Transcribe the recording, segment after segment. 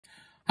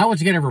Hi,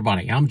 once again,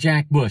 everybody. I'm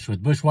Jack Bush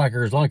with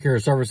Bushwhackers Lawn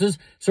Care Services,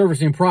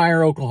 servicing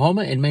Pryor,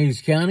 Oklahoma, and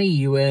Mays County,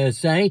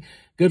 USA.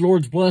 Good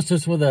Lord's blessed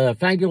us with a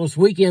fabulous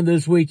weekend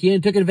this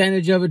weekend. Took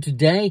advantage of it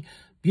today.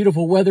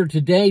 Beautiful weather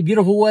today.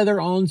 Beautiful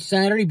weather on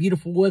Saturday.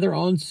 Beautiful weather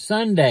on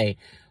Sunday.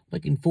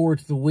 Looking forward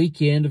to the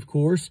weekend, of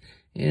course.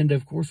 And,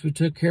 of course, we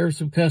took care of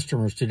some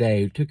customers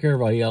today. We took care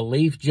of a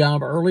leaf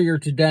job earlier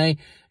today.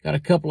 Got a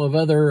couple of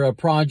other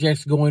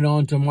projects going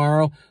on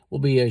tomorrow.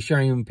 We'll be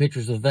sharing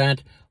pictures of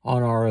that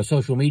on our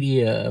social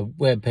media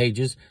web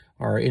pages,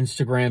 our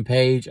Instagram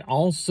page,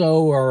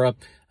 also our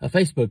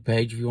Facebook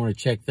page if you want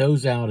to check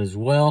those out as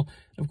well.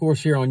 Of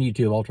course, here on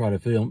YouTube, I'll try to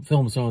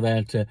film some of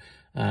that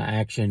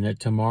action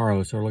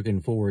tomorrow, so we're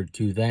looking forward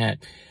to that.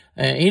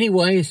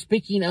 Anyway,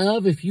 speaking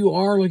of, if you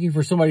are looking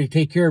for somebody to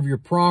take care of your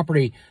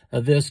property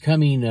this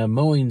coming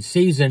mowing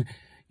season,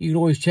 you can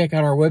always check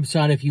out our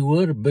website if you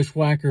would,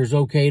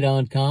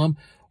 bushwhackersok.com,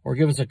 or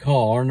give us a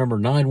call. Our number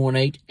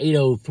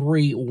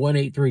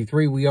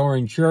 918-803-1833. We are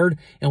insured,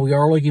 and we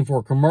are looking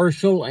for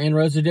commercial and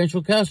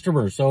residential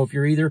customers. So if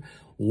you're either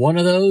one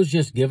of those,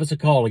 just give us a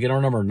call. Again,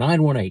 our number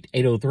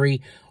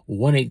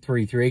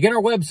 918-803-1833. Again,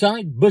 our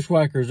website,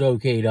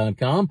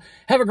 bushwhackersok.com.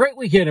 Have a great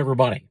weekend,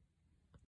 everybody.